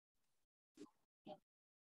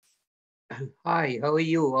Hi, how are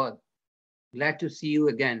you all? Glad to see you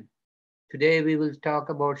again. Today we will talk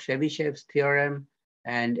about Chebyshev's theorem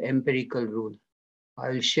and empirical rule.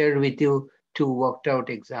 I'll share with you two worked out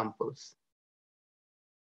examples.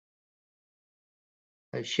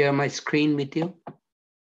 I'll share my screen with you.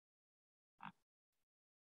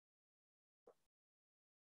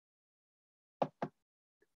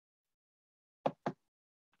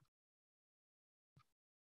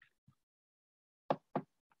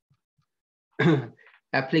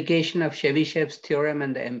 Application of Chebyshev's theorem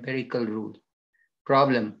and the empirical rule.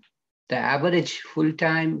 Problem: the average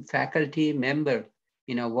full-time faculty member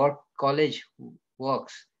in a college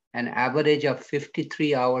works an average of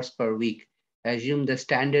 53 hours per week. Assume the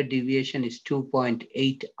standard deviation is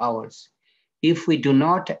 2.8 hours. If we do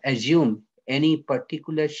not assume any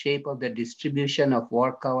particular shape of the distribution of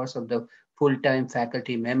work hours of the full-time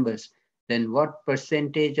faculty members, then what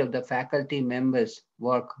percentage of the faculty members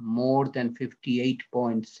work more than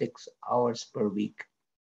 58.6 hours per week?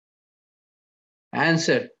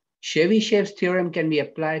 Answer: Chebyshev's theorem can be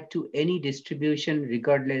applied to any distribution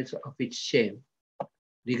regardless of its shape.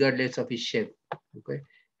 Okay?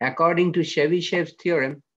 According to Chebyshev's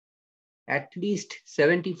theorem, at least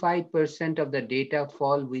 75% of the data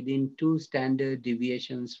fall within 2 standard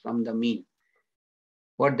deviations from the mean.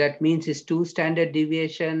 What that means is 2 standard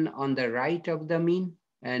deviation on the right of the mean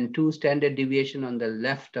and 2 standard deviation on the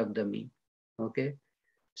left of the mean. Okay,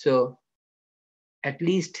 so at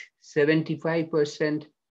least 75%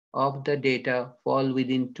 of the data fall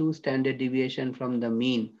within 2 standard deviation from the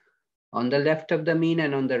mean on the left of the mean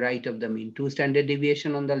and on the right of the mean. 2 standard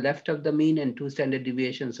deviation on the left of the mean and 2 standard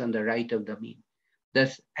deviations on the right of the mean.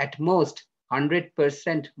 Thus, at most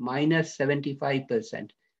 100% minus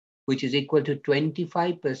 75%, which is equal to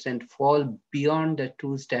 25%, fall beyond the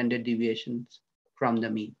 2 standard deviations from the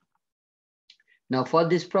mean. Now for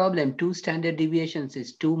this problem, 2 standard deviations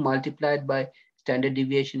is 2 multiplied by standard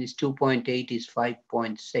deviation is 2.8 is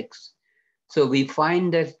 5.6. So we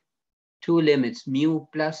find that two limits, mu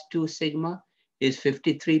plus 2 sigma is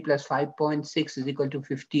 53 plus 5.6 is equal to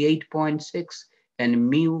 58.6, and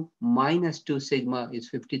mu minus 2 sigma is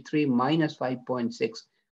 53 minus 5.6,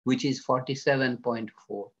 which is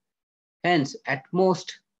 47.4. Hence, at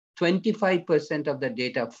most 25% of the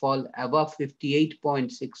data fall above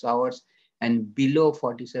 58.6 hours and below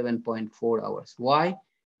 47.4 hours. Why?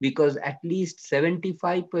 Because at least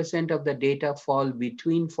 75% of the data fall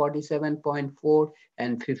between 47.4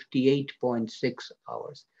 and 58.6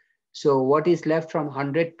 hours. So what is left from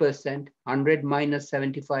 100%? 100 minus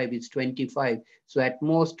 75 is 25. So at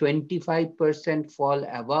most 25% fall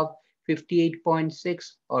above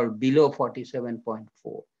 58.6 or below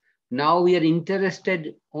 47.4. Now we are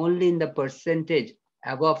interested only in the percentage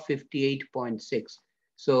above 58.6.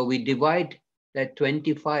 So we divide that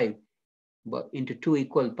 25 into 2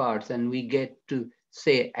 equal parts, and we get to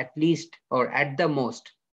say at least or at the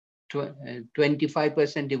most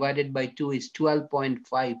 25% divided by 2 is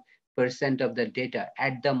 12.5% of the data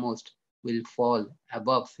at the most will fall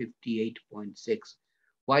above 58.6.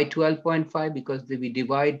 Why 12.5? Because we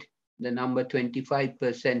divide the number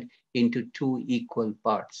 25% into 2 equal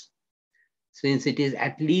parts. Since it is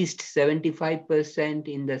at least 75%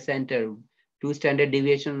 in the center, 2 standard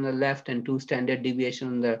deviation on the left and 2 standard deviation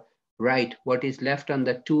on the right, what is left on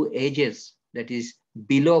the 2 edges, that is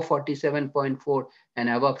below 47.4 and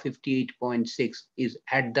above 58.6, is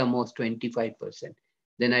at the most 25%.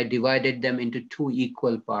 Then I divided them into 2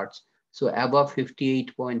 equal parts. So above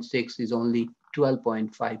 58.6 is only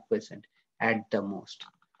 12.5% at the most.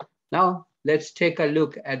 Now let's take a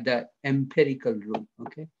look at the empirical rule.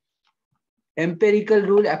 Okay, empirical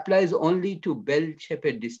rule applies only to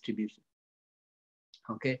bell-shaped distribution.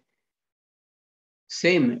 Okay,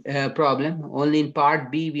 same problem, only in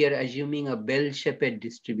part B, we are assuming a bell-shaped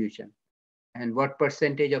distribution. And what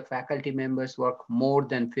percentage of faculty members work more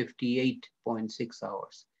than 58.6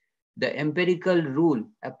 hours? The empirical rule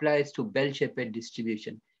applies to bell-shaped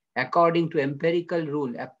distribution. According to empirical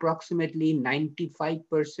rule, approximately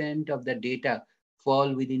 95% of the data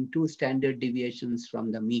fall within 2 standard deviations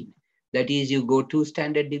from the mean. That is, you go 2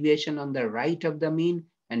 standard deviation on the right of the mean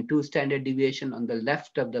and 2 standard deviation on the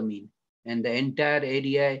left of the mean. And the entire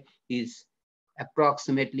area is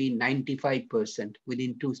approximately 95%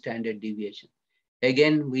 within 2 standard deviation.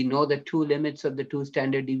 Again, we know the 2 limits of the 2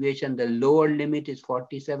 standard deviation. The lower limit is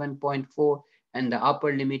 47.4 and the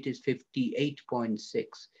upper limit is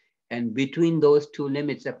 58.6. And between those 2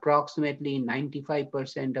 limits, approximately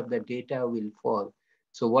 95% of the data will fall.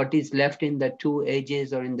 So what is left in the 2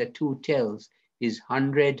 edges or in the 2 tails is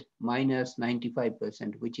 100 minus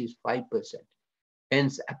 95%, which is 5%.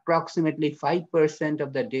 Hence, approximately 5%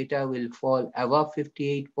 of the data will fall above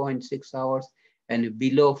 58.6 hours and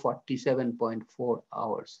below 47.4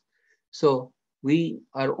 hours. So we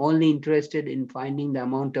are only interested in finding the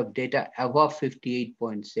amount of data above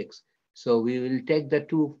 58.6. So we will take the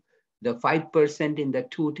 5% in the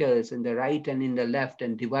two tails, in the right and in the left,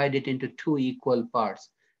 and divide it into two equal parts.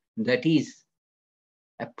 That is,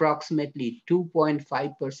 approximately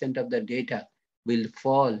 2.5% of the data will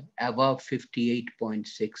fall above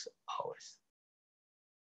 58.6 hours.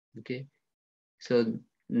 Okay, so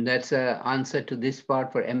that's an answer to this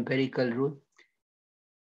part for empirical rule.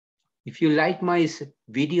 If you like my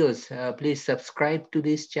videos, please subscribe to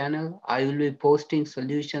this channel. I will be posting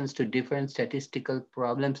solutions to different statistical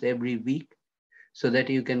problems every week so that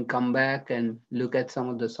you can come back and look at some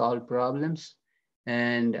of the solved problems.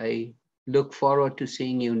 And I look forward to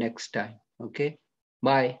seeing you next time. Okay,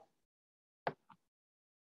 bye.